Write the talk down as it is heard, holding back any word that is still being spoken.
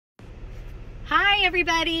Hi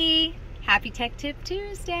everybody! Happy Tech Tip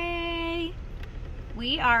Tuesday!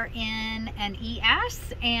 We are in an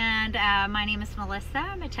ES and my name is Melissa.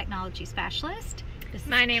 I'm a technology specialist.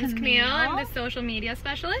 My name is Camille. I'm the social media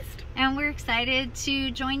specialist. And we're excited to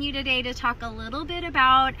join you today to talk a little bit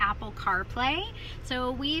about Apple CarPlay.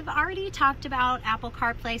 So we've already talked about Apple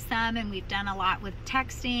CarPlay some, and we've done a lot with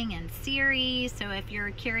texting and Siri. So if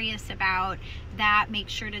you're curious about that, make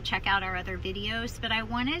sure to check out our other videos. But I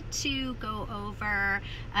wanted to go over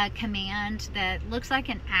a command that looks like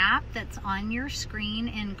an app that's on your screen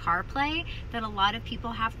in CarPlay that a lot of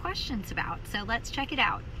people have questions about. So let's check it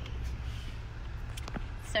out.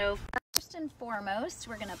 So first and foremost,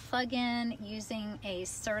 we're going to plug in using a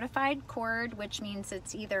certified cord, which means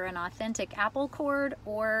it's either an authentic Apple cord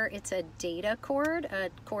or it's a data cord, a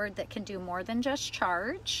cord that can do more than just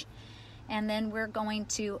charge. And then we're going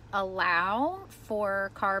to allow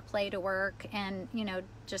for CarPlay to work and,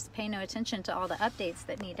 just pay no attention to all the updates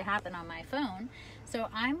that need to happen on my phone. So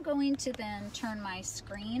I'm going to then turn my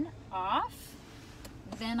screen off.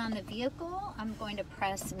 Then on the vehicle, I'm going to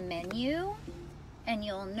press menu. And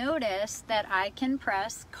you'll notice that I can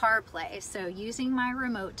press CarPlay. So using my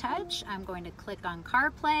remote touch, I'm going to click on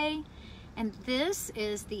CarPlay. And this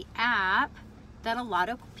is the app that a lot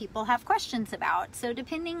of people have questions about. So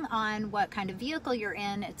depending on what kind of vehicle you're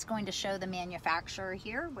in, it's going to show the manufacturer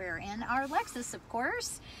here. We're in our Lexus, of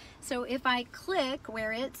course. So if I click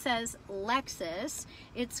where it says Lexus,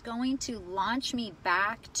 it's going to launch me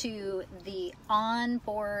back to the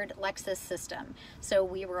onboard Lexus system. So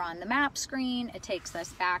we were on the map screen, it takes us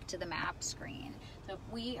back to the map screen. So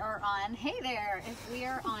if we are on, hey there, if we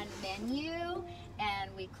are on menu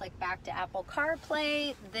and we click back to Apple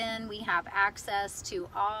CarPlay, then we have access to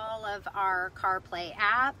all of our CarPlay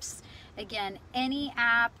apps. Again, any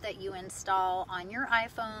app that you install on your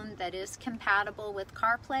iPhone that is compatible with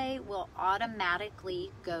CarPlay will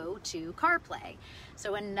automatically go to CarPlay.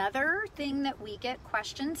 So another thing that we get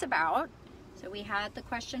questions about, so we had the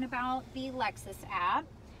question about the Lexus app.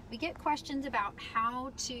 We get questions about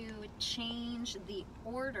how to change the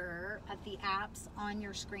order of the apps on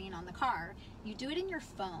your screen on the car. You do it in your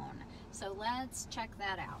phone. So let's check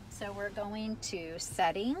that out. So we're going to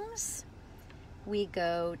Settings. We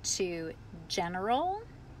go to General.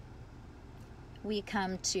 We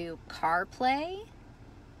come to CarPlay.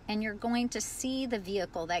 And you're going to see the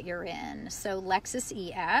vehicle that you're in. So Lexus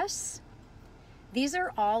ES. These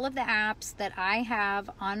are all of the apps that I have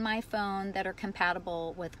on my phone that are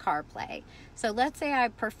compatible with CarPlay. So let's say I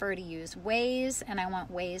prefer to use Waze and I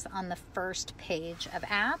want Waze on the first page of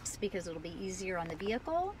apps because it'll be easier on the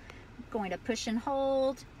vehicle. I'm going to push and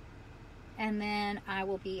hold, and then I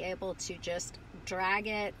will be able to just drag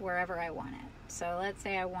it wherever I want it. So let's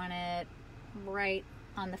say I want it right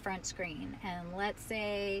on the front screen, and let's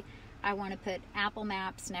say I want to put Apple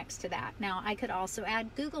Maps next to that. Now I could also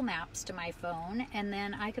add Google Maps to my phone, and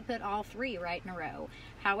then I could put all three right in a row.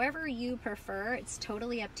 However you prefer, it's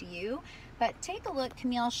totally up to you. But take a look,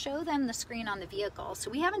 Camille, show them the screen on the vehicle. So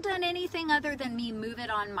we haven't done anything other than me move it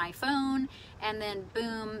on my phone, and then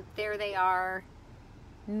boom, there they are,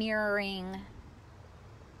 mirroring,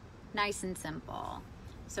 nice and simple.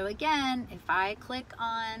 So again, if I click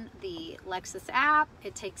on the Lexus app,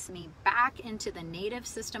 it takes me back into the native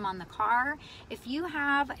system on the car. If you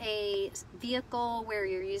have a vehicle where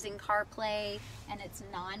you're using CarPlay and it's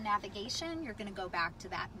non-navigation, you're gonna go back to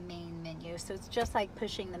that main menu. So it's just like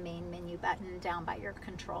pushing the main menu button down by your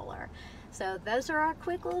controller. So those are our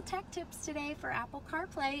quick little tech tips today for Apple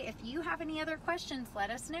CarPlay. If you have any other questions, let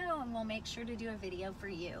us know and we'll make sure to do a video for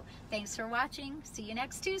you. Thanks for watching. See you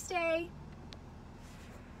next Tuesday.